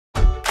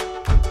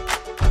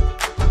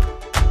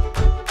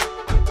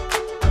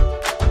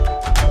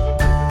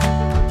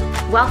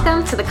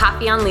Welcome to the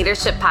Coffee on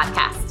Leadership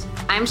podcast.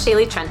 I'm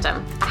Shaylee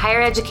Trentum, a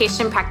higher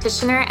education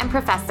practitioner and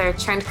professor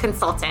turned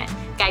consultant,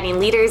 guiding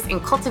leaders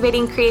in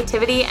cultivating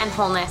creativity and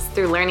wholeness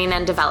through learning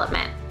and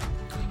development.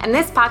 And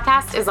this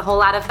podcast is a whole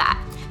lot of that,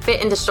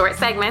 fit into short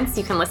segments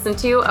you can listen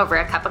to over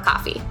a cup of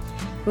coffee.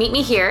 Meet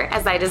me here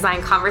as I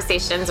design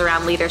conversations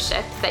around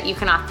leadership that you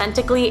can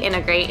authentically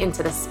integrate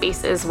into the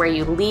spaces where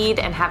you lead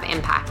and have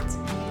impact.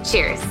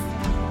 Cheers.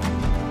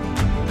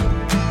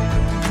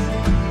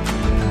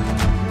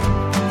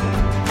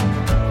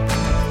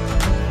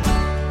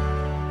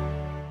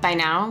 By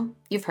now,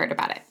 you've heard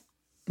about it.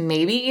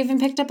 Maybe even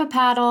picked up a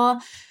paddle,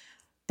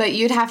 but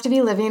you'd have to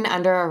be living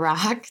under a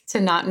rock to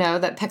not know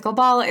that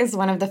pickleball is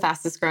one of the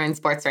fastest growing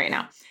sports right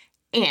now.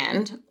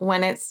 And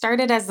when it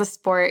started as the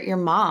sport your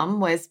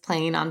mom was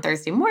playing on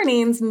Thursday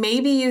mornings,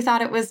 maybe you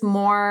thought it was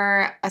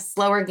more a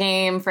slower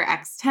game for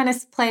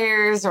ex-tennis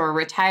players or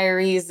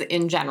retirees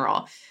in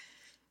general.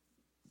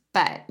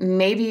 But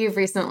maybe you've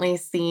recently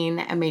seen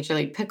a Major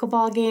League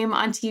Pickleball game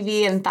on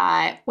TV and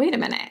thought, wait a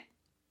minute.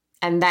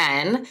 And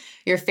then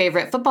your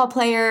favorite football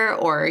player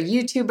or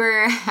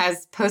YouTuber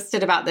has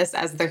posted about this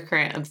as their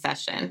current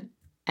obsession.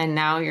 And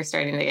now you're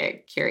starting to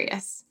get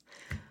curious.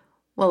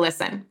 Well,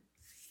 listen,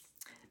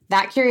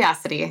 that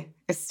curiosity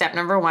is step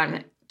number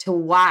one to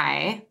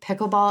why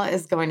pickleball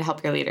is going to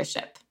help your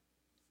leadership.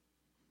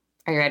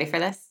 Are you ready for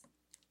this?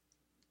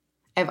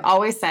 I've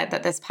always said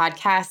that this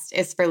podcast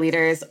is for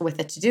leaders with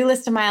a to-do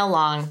list a mile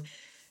long.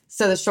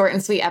 So the short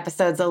and sweet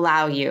episodes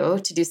allow you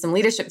to do some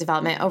leadership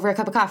development over a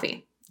cup of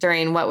coffee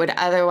during what would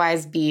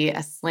otherwise be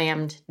a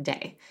slammed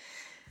day.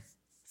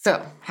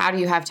 So how do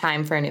you have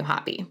time for a new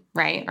hobby,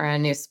 right? Or a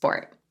new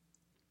sport?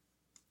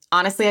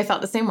 Honestly, I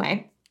felt the same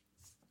way.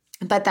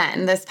 But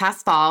then this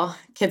past fall,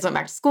 kids went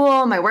back to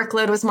school, my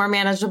workload was more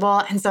manageable,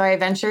 and so I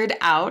ventured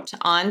out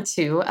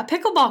onto a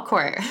pickleball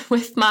court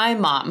with my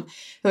mom,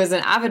 who is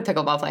an avid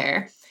pickleball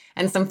player,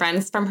 and some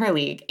friends from her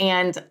league.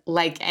 And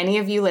like any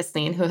of you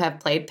listening who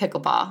have played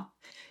pickleball,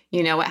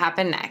 you know what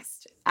happened next.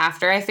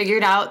 After I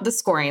figured out the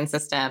scoring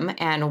system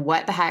and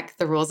what the heck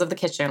the rules of the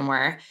kitchen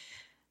were,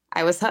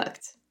 I was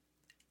hooked.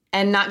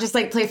 And not just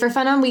like play for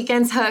fun on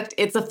weekends hooked.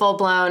 It's a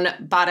full-blown,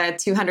 bought a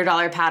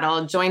 $200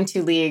 paddle, joined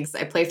 2 leagues.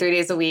 I play 3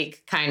 days a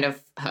week, kind of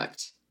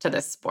hooked to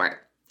this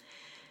sport.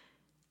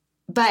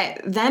 But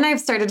then I've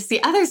started to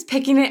see others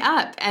picking it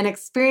up and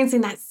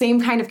experiencing that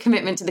same kind of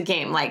commitment to the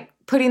game, like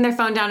putting their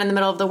phone down in the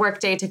middle of the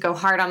workday to go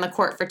hard on the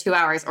court for 2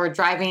 hours or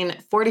driving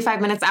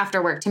 45 minutes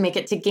after work to make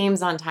it to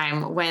games on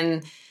time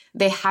when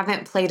they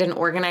haven't played an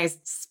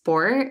organized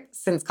sport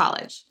since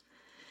college.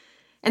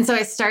 And so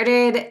I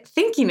started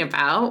thinking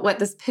about what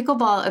this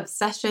pickleball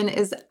obsession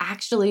is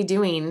actually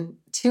doing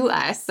to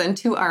us and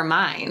to our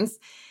minds,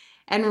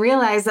 and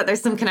realized that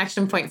there's some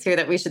connection points here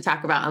that we should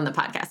talk about on the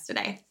podcast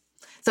today.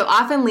 So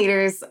often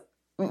leaders,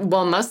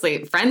 well,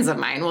 mostly friends of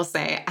mine will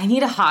say, I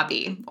need a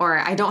hobby, or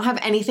I don't have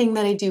anything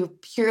that I do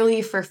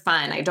purely for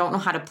fun. I don't know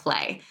how to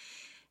play.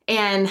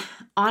 And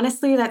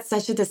honestly, that's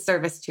such a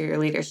disservice to your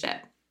leadership.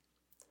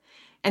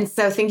 And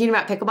so thinking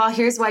about pickleball,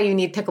 here's why you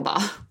need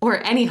pickleball,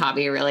 or any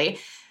hobby really.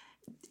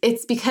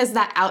 It's because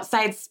that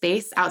outside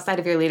space, outside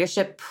of your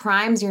leadership,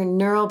 primes your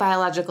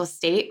neurobiological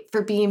state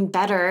for being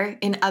better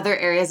in other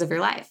areas of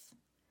your life.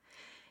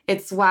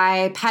 It's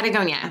why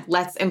Patagonia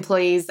lets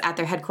employees at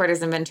their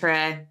headquarters in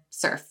Ventura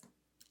surf.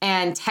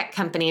 And tech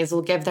companies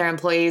will give their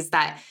employees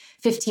that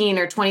 15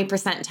 or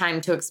 20%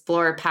 time to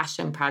explore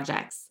passion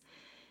projects.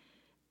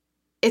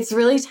 It's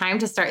really time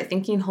to start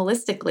thinking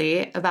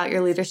holistically about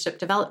your leadership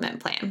development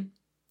plan.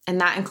 And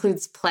that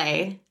includes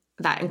play,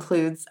 that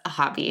includes a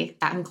hobby,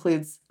 that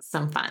includes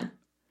some fun.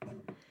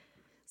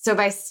 So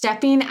by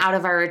stepping out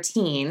of our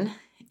routine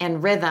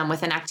and rhythm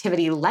with an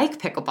activity like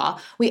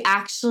pickleball, we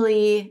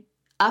actually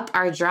up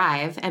our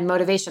drive and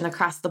motivation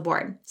across the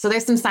board. So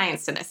there's some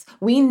science to this.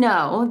 We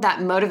know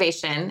that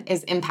motivation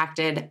is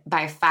impacted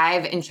by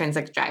 5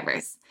 intrinsic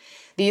drivers.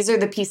 These are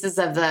the pieces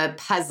of the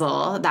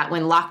puzzle that,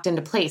 when locked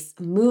into place,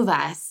 move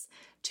us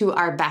to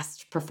our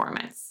best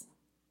performance.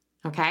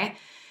 Okay?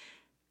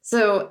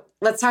 So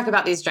let's talk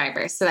about these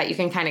drivers so that you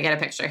can kind of get a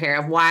picture here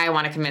of why I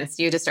want to convince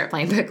you to start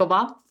playing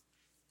pickleball.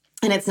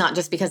 And it's not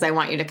just because I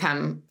want you to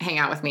come hang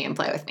out with me and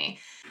play with me.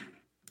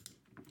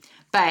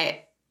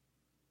 But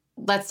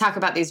let's talk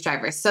about these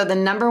drivers. So the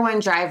number one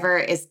driver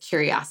is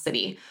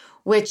curiosity,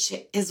 which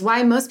is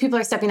why most people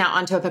are stepping out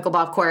onto a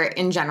pickleball court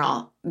in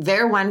general.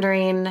 They're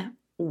wondering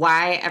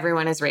why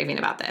everyone is raving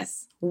about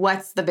this.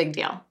 What's the big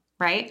deal,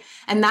 right?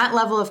 And that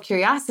level of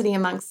curiosity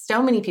amongst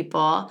so many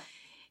people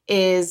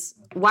is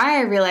why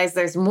I realize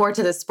there's more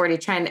to this sporty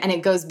trend, and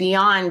it goes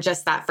beyond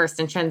just that first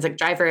intrinsic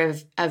driver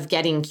of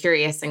getting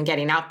curious and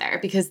getting out there,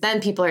 because then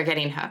people are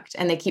getting hooked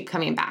and they keep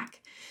coming back.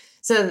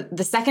 So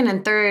the second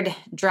and third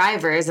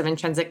drivers of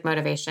intrinsic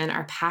motivation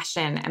are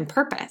passion and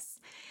purpose.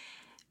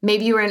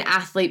 Maybe you were an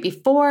athlete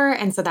before,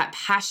 and so that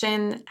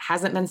passion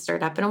hasn't been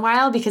stirred up in a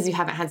while because you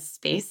haven't had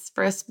space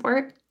for a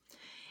sport.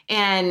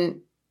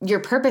 And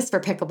your purpose for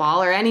pickleball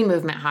or any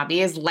movement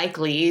hobby is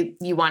likely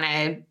you want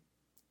to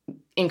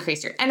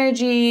increase your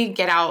energy,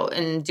 get out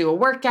and do a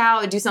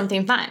workout, do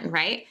something fun,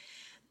 right?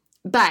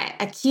 But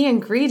a key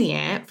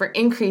ingredient for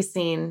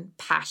increasing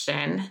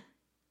passion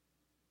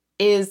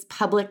is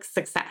public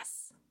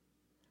success.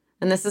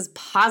 And this is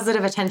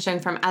positive attention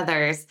from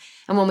others.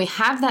 And when we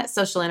have that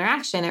social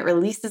interaction, it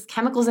releases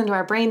chemicals into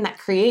our brain that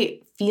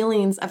create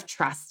feelings of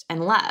trust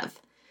and love.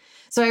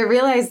 So I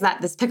realized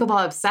that this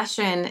pickleball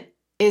obsession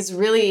is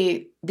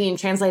really being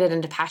translated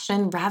into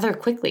passion rather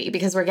quickly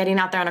because we're getting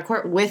out there on a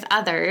court with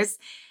others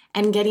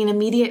and getting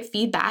immediate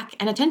feedback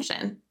and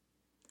attention.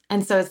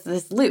 And so it's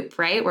this loop,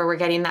 right, where we're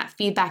getting that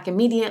feedback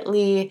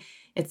immediately.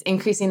 It's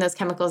increasing those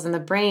chemicals in the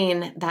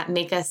brain that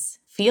make us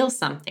feel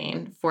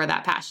something for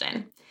that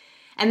passion.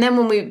 And then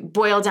when we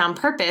boil down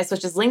purpose,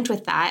 which is linked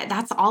with that,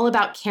 that's all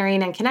about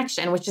caring and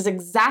connection, which is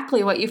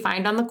exactly what you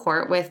find on the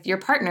court with your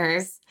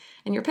partners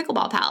and your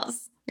pickleball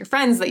pals, your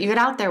friends that you get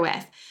out there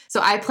with. So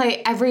I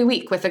play every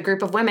week with a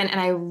group of women and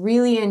I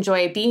really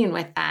enjoy being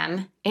with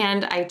them.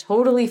 And I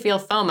totally feel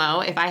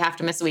FOMO if I have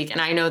to miss a week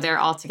and I know they're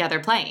all together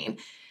playing.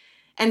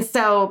 And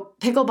so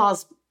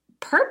pickleball's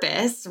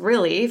purpose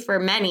really for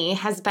many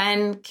has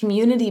been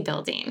community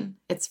building.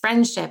 It's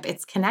friendship,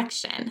 it's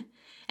connection.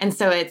 And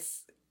so it's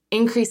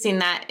increasing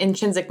that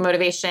intrinsic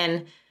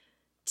motivation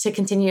to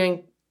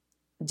continuing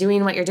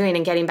doing what you're doing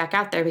and getting back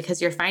out there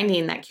because you're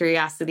finding that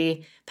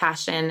curiosity,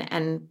 passion,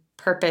 and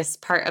purpose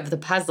part of the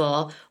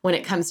puzzle when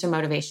it comes to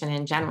motivation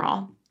in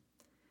general.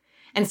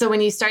 And so when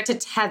you start to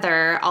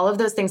tether all of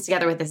those things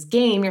together with this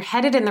game, you're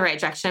headed in the right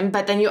direction,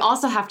 but then you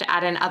also have to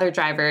add in other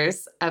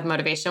drivers of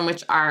motivation,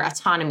 which are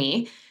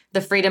autonomy,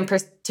 the freedom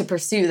to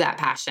pursue that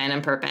passion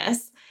and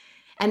purpose,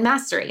 and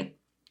mastery,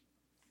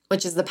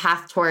 which is the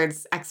path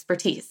towards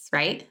expertise,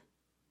 right?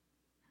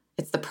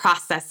 It's the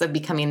process of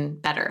becoming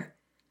better.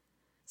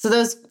 So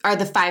those are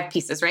the 5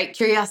 pieces, right?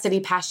 Curiosity,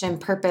 passion,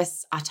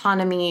 purpose,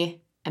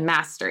 autonomy, and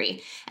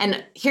mastery.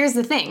 And here's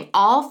the thing,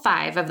 all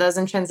 5 of those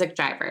intrinsic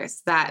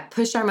drivers that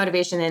push our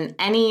motivation in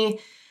any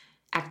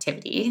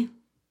activity,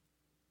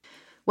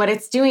 what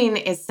it's doing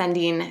is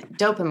sending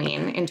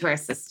dopamine into our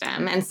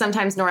system and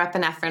sometimes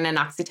norepinephrine and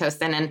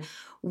oxytocin. And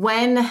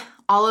when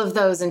all of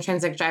those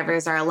intrinsic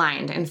drivers are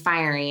aligned and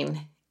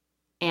firing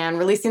and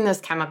releasing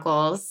those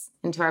chemicals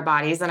into our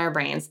bodies and our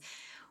brains,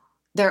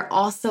 they're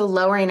also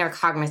lowering our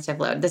cognitive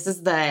load. This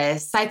is the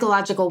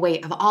psychological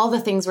weight of all the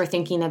things we're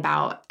thinking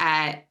about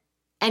at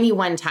any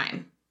one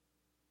time,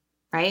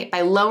 right?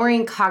 By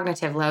lowering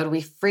cognitive load,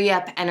 we free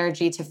up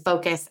energy to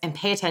focus and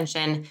pay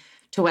attention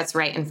to what's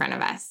right in front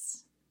of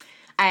us.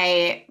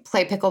 I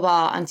play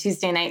pickleball on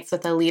Tuesday nights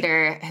with a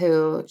leader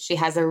who she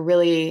has a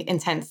really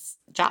intense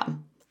job.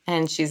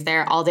 And she's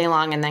there all day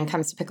long and then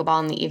comes to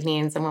pickleball in the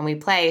evenings. And when we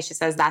play, she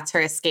says that's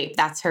her escape.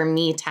 That's her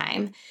me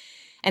time.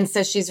 And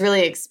so she's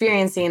really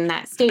experiencing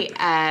that state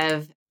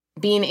of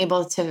being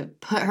able to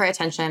put her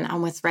attention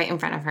on what's right in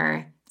front of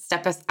her,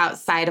 step us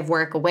outside of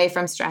work, away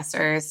from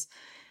stressors,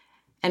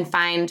 and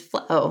find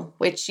flow,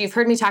 which you've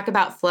heard me talk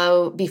about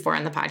flow before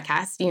in the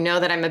podcast. You know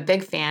that I'm a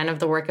big fan of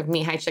the work of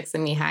Mihaly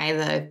Csikszentmihalyi,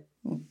 the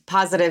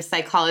positive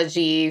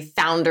psychology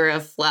founder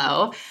of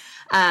flow.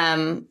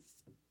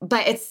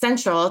 But it's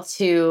central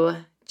to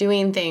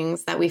doing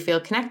things that we feel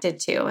connected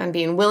to and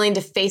being willing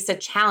to face a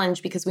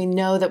challenge because we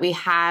know that we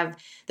have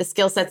the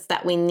skill sets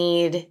that we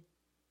need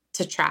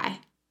to try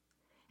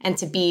and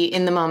to be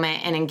in the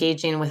moment and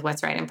engaging with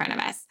what's right in front of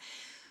us.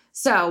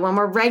 So when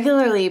we're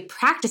regularly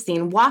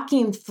practicing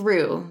walking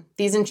through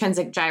these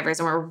intrinsic drivers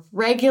and we're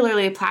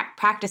regularly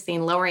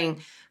practicing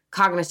lowering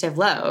cognitive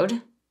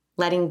load,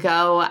 letting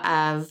go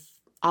of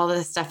all of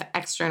the stuff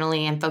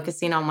externally and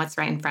focusing on what's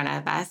right in front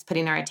of us,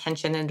 putting our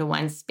attention into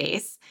one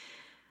space.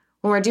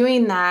 When we're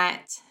doing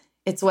that,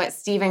 it's what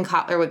Steven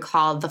Kotler would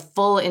call the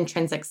full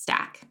intrinsic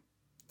stack.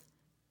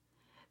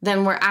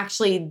 Then we're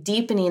actually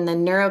deepening the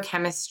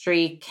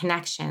neurochemistry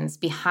connections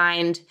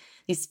behind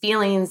these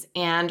feelings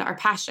and our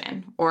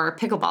passion, or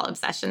pickleball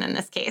obsession in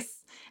this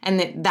case.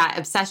 And that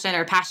obsession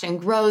or passion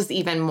grows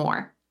even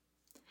more.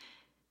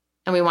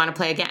 And we want to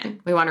play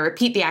again. We want to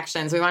repeat the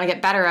actions. We want to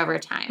get better over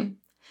time.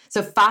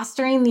 So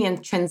fostering the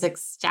intrinsic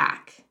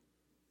stack,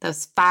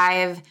 those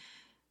 5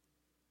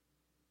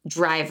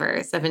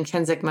 drivers of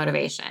intrinsic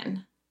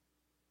motivation,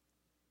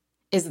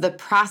 is the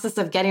process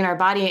of getting our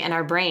body and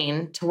our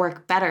brain to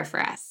work better for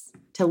us,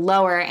 to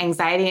lower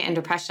anxiety and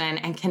depression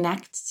and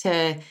connect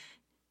to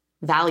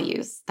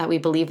values that we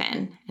believe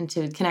in and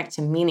to connect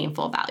to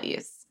meaningful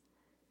values.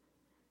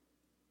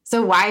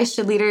 So why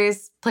should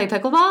leaders play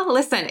pickleball?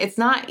 Listen, it's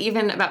not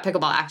even about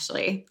pickleball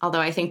actually,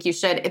 although I think you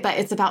should, but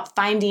it's about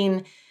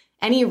finding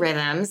any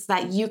rhythms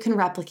that you can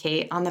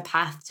replicate on the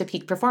path to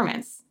peak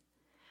performance,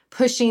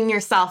 pushing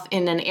yourself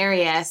in an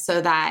area so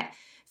that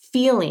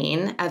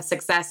feeling of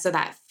success, so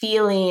that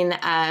feeling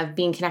of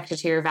being connected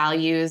to your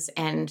values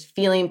and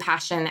feeling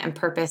passion and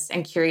purpose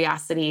and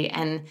curiosity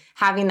and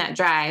having that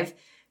drive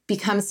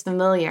becomes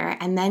familiar,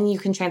 and then you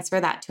can transfer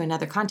that to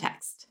another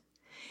context.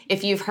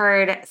 If you've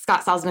heard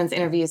Scott Salzman's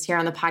interviews here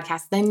on the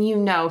podcast, then you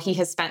know he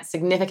has spent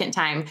significant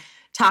time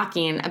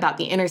talking about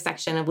the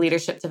intersection of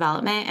leadership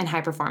development and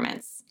high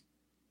performance,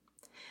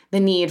 the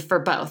need for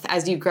both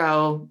as you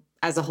grow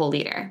as a whole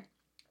leader.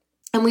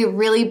 And we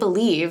really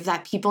believe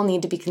that people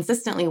need to be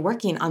consistently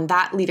working on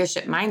that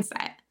leadership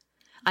mindset,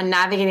 on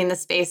navigating the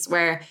space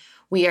where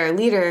we are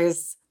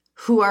leaders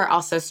who are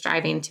also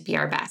striving to be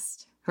our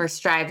best, who are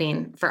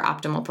striving for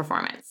optimal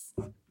performance.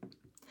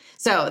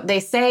 So they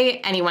say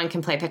anyone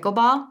can play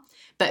pickleball,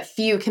 but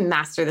few can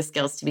master the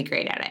skills to be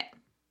great at it.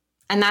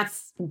 And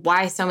that's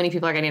why so many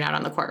people are getting out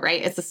on the court,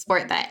 right? It's a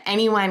sport that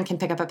anyone can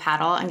pick up a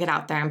paddle and get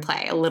out there and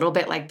play, a little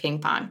bit like ping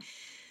pong.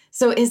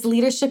 So is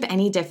leadership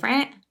any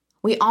different?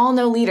 We all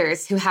know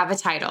leaders who have a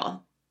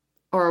title,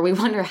 or we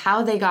wonder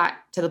how they got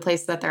to the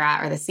place that they're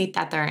at or the seat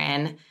that they're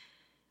in,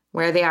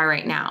 where they are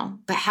right now.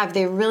 But have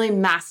they really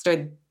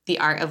mastered the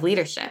art of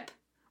leadership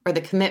or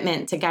the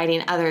commitment to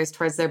guiding others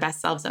towards their best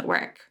selves at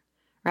work,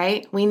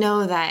 right? We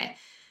know that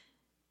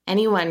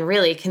anyone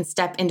really can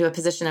step into a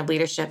position of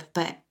leadership,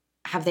 but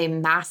have they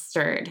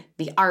mastered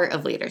the art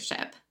of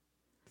leadership?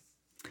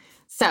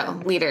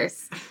 So,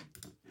 leaders,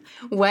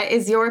 what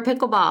is your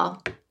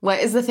pickleball? What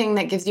is the thing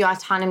that gives you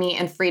autonomy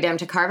and freedom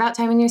to carve out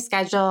time in your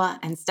schedule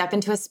and step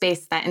into a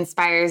space that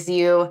inspires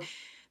you,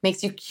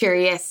 makes you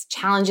curious,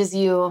 challenges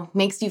you,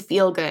 makes you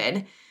feel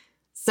good,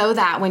 so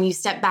that when you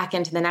step back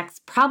into the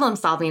next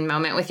problem-solving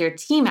moment with your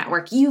team at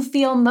work, you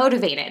feel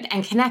motivated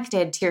and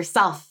connected to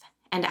yourself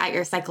and at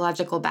your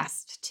psychological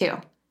best too?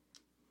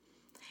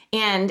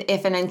 And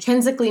if an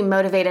intrinsically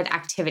motivated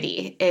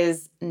activity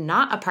is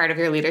not a part of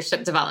your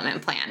leadership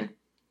development plan,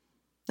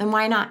 then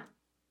why not?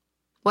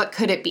 What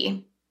could it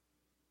be?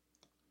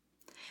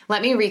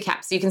 Let me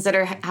recap so you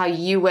consider how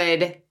you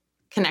would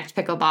connect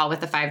pickleball with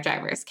the 5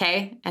 drivers,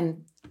 okay?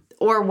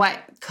 Or what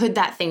could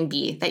that thing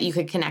be that you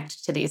could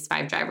connect to these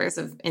 5 drivers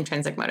of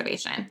intrinsic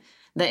motivation,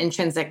 the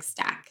intrinsic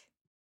stack?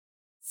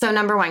 So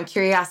number 1,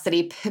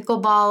 curiosity.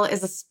 Pickleball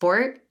is a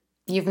sport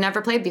you've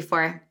never played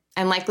before,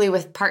 and likely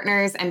with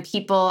partners and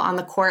people on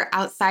the court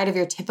outside of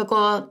your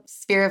typical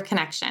sphere of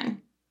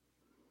connection.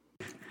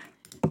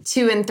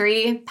 2 and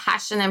 3,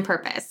 passion and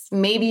purpose.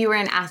 Maybe you were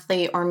an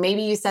athlete, or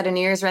maybe you set a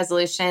New Year's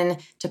resolution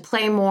to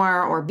play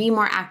more or be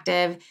more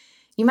active.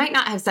 You might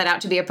not have set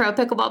out to be a pro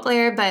pickleball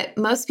player, but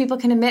most people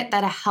can admit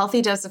that a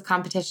healthy dose of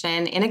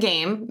competition in a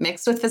game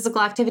mixed with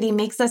physical activity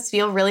makes us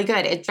feel really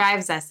good. It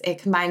drives us.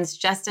 It combines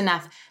just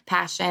enough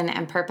passion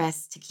and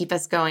purpose to keep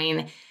us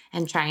going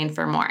and trying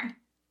for more.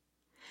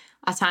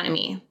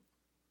 Autonomy,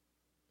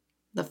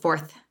 the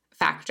 4th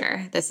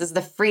factor. This is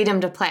the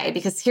freedom to play,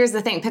 because here's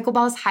the thing,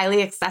 pickleball is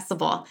highly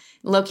accessible,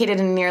 located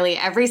in nearly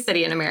every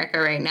city in America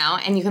right now,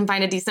 and you can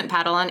find a decent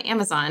paddle on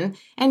Amazon,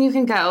 and you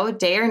can go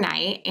day or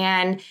night,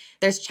 and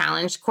there's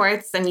challenge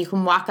courts, and you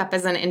can walk up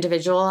as an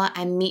individual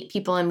and meet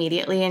people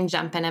immediately and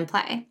jump in and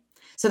play.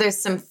 So there's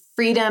some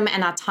freedom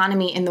and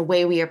autonomy in the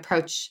way we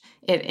approach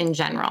it in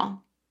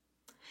general.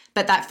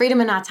 But that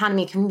freedom and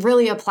autonomy can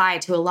really apply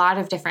to a lot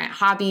of different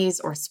hobbies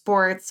or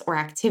sports or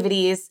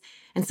activities.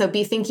 And so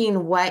be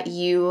thinking what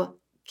you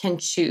can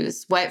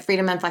choose. What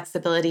freedom and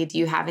flexibility do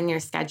you have in your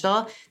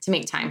schedule to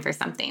make time for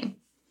something?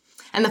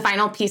 And the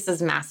final piece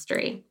is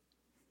mastery.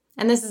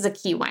 And this is a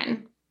key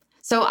one.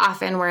 So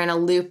often we're in a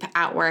loop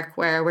at work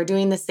where we're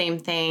doing the same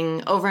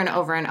thing over and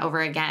over and over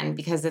again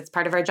because it's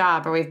part of our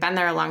job, or we've been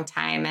there a long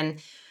time,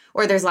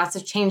 or there's lots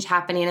of change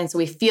happening. And so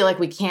we feel like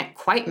we can't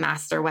quite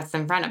master what's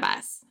in front of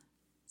us.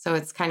 So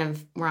it's kind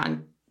of, we're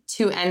on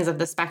 2 ends of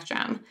the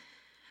spectrum.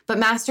 But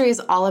mastery is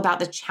all about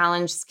the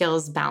challenge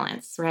skills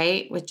balance,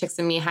 right? Which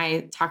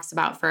Csikszentmihalyi talks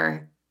about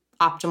for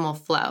optimal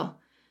flow.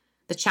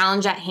 The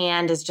challenge at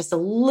hand is just a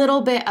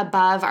little bit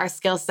above our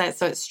skill set,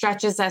 so it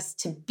stretches us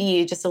to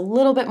be just a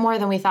little bit more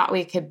than we thought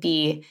we could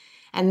be.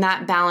 And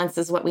that balance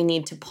is what we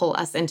need to pull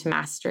us into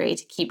mastery,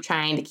 to keep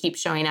trying, to keep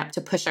showing up,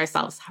 to push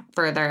ourselves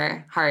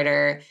further,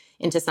 harder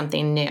into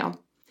something new.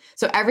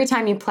 So every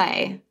time you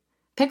play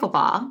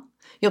pickleball,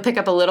 you'll pick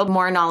up a little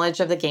more knowledge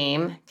of the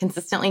game,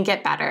 consistently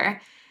get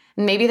better.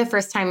 Maybe the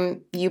first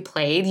time you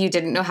played, you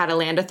didn't know how to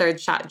land a 3rd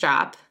shot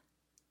drop,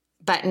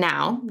 but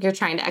now you're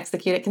trying to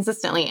execute it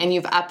consistently, and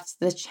you've upped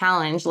the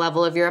challenge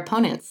level of your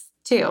opponents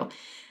too.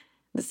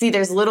 See,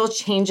 there's little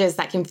changes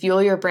that can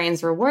fuel your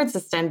brain's reward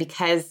system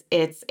because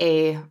it's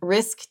a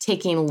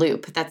risk-taking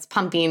loop that's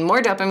pumping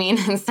more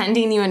dopamine and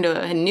sending you into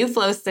a new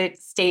flow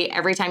state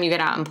every time you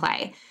get out and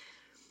play.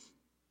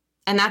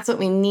 And that's what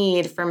we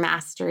need for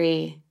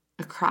mastery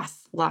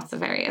across lots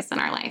of areas in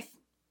our life.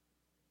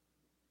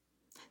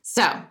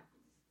 So,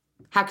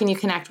 how can you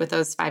connect with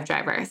those 5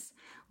 drivers?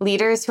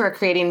 Leaders who are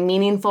creating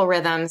meaningful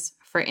rhythms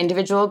for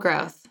individual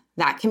growth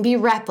that can be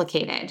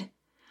replicated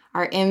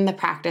are in the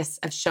practice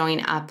of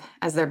showing up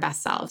as their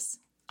best selves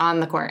on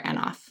the court and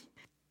off.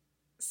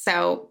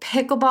 So,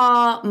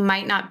 pickleball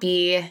might not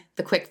be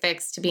the quick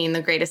fix to being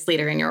the greatest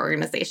leader in your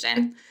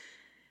organization,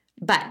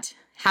 but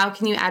how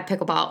can you add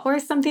pickleball or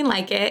something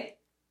like it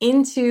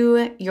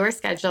into your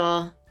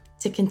schedule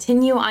to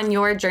continue on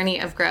your journey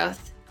of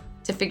growth,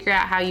 to figure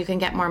out how you can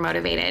get more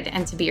motivated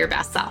and to be your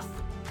best self?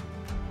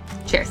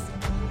 Cheers.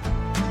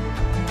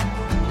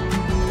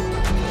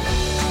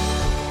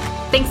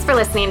 Thanks for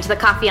listening to the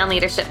Coffee on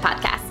Leadership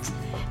podcast.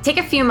 Take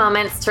a few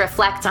moments to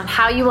reflect on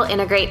how you will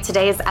integrate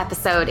today's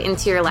episode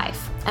into your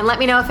life, and let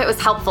me know if it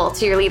was helpful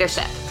to your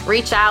leadership.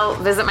 Reach out,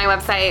 visit my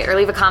website, or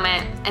leave a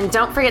comment, and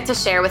don't forget to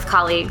share with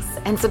colleagues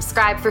and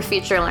subscribe for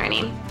future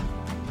learning.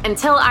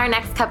 Until our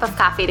next cup of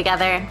coffee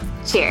together,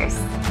 cheers.